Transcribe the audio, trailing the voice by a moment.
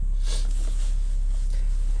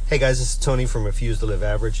Hey guys, this is Tony from Refuse to Live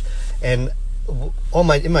Average, and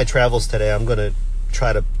in my travels today, I'm going to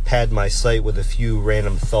try to pad my site with a few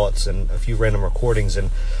random thoughts and a few random recordings. And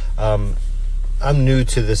I'm new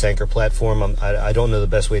to this Anchor platform. I don't know the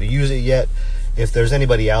best way to use it yet. If there's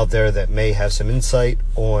anybody out there that may have some insight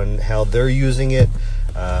on how they're using it,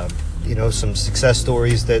 some success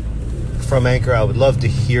stories from Anchor, I would love to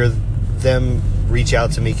hear them. Reach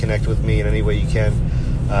out to me, connect with me in any way you can.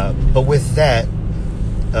 But with that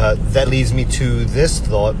leads me to this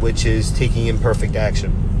thought, which is taking imperfect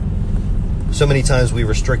action. So many times we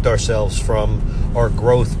restrict ourselves from our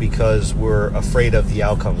growth because we're afraid of the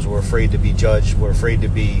outcomes. We're afraid to be judged. We're afraid to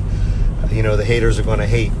be, the haters are going to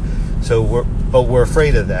hate. So we're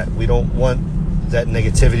afraid of that. We don't want that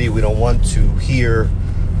negativity. We don't want to hear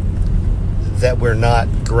that we're not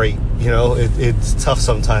great. It's tough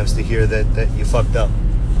sometimes to hear that you fucked up,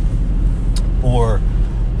 or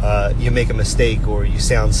you make a mistake, or you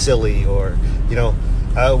sound silly, or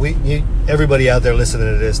everybody out there listening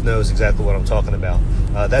to this knows exactly what I'm talking about.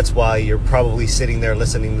 That's why you're probably sitting there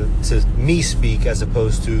listening to me speak as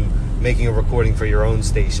opposed to making a recording for your own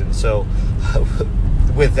station. So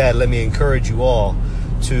with that, let me encourage you all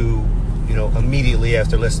to immediately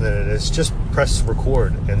after listening to this, just press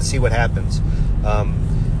record and see what happens.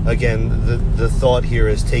 Again, the thought here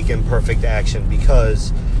is take imperfect action,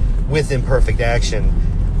 because with imperfect action,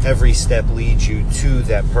 every step leads you to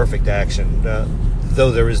that perfect action. Though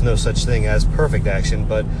there is no such thing as perfect action,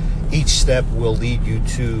 but each step will lead you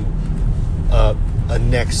to a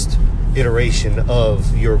next iteration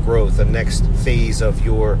of your growth, a next phase of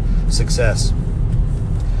your success.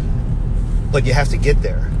 But you have to get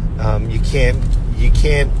there. You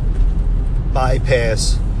can't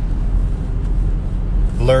bypass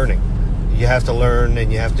learning. You have to learn,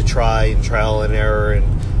 and you have to try and trial and error. And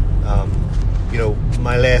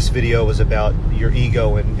my last video was about your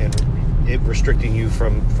ego and it restricting you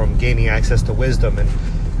from gaining access to wisdom. And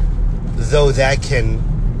though that can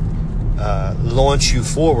launch you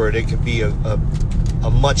forward, it could be a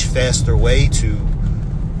much faster way to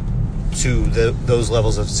those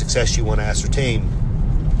levels of success you want to ascertain.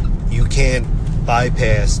 You can't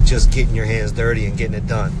bypass just getting your hands dirty and getting it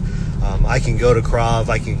done. I can go to Krav,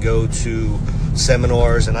 I can go to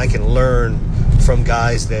seminars, and I can learn from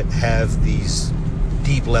guys that have these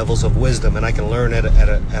deep levels of wisdom, and I can learn at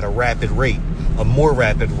a rapid rate, a more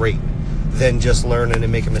rapid rate than just learning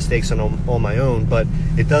and making mistakes on my own. But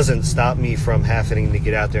it doesn't stop me from having to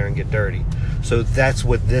get out there and get dirty. So that's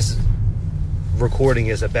what this recording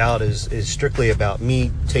is about, is strictly about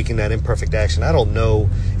me taking that imperfect action. I don't know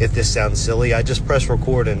if this sounds silly. I just press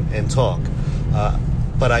record and talk.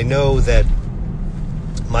 But I know that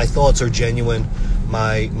my thoughts are genuine.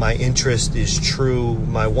 My interest is true.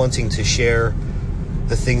 My wanting to share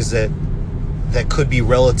the things that could be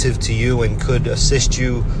relative to you and could assist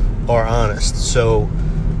you are honest. So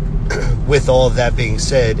with all of that being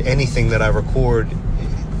said, anything that I record,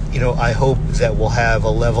 I hope that will have a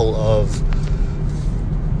level of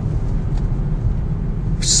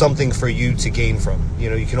something for you to gain from.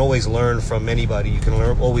 You can always learn from anybody. You can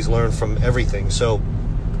always learn from everything. So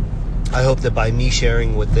I hope that by me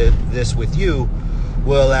sharing this with you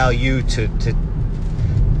will allow you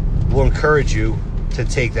will encourage you to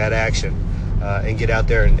take that action and get out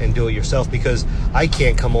there and do it yourself, because I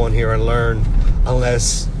can't come on here and learn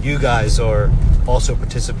unless you guys are also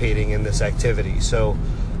participating in this activity. So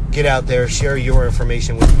get out there, share your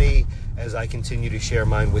information with me as I continue to share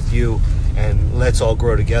mine with you, and let's all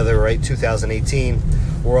grow together, right? 2018,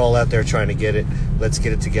 we're all out there trying to get it. Let's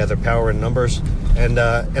get it together, power in numbers. And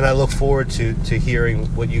I look forward to hearing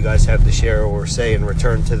what you guys have to share or say in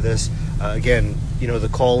return to this. Again, the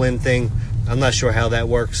call-in thing, I'm not sure how that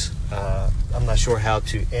works. I'm not sure how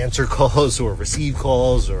to answer calls or receive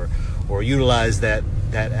calls or utilize that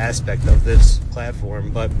aspect of this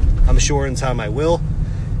platform, but I'm sure in time I will,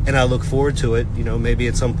 and I look forward to it. Maybe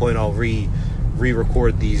at some point I'll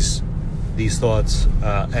re-record these thoughts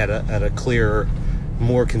at a clearer,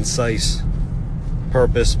 more concise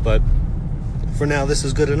purpose, but for now this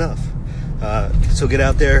is good enough. So get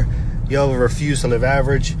out there, y'all. Refuse to live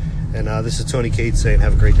average. And this is Tony Cates saying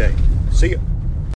have a great day. See ya.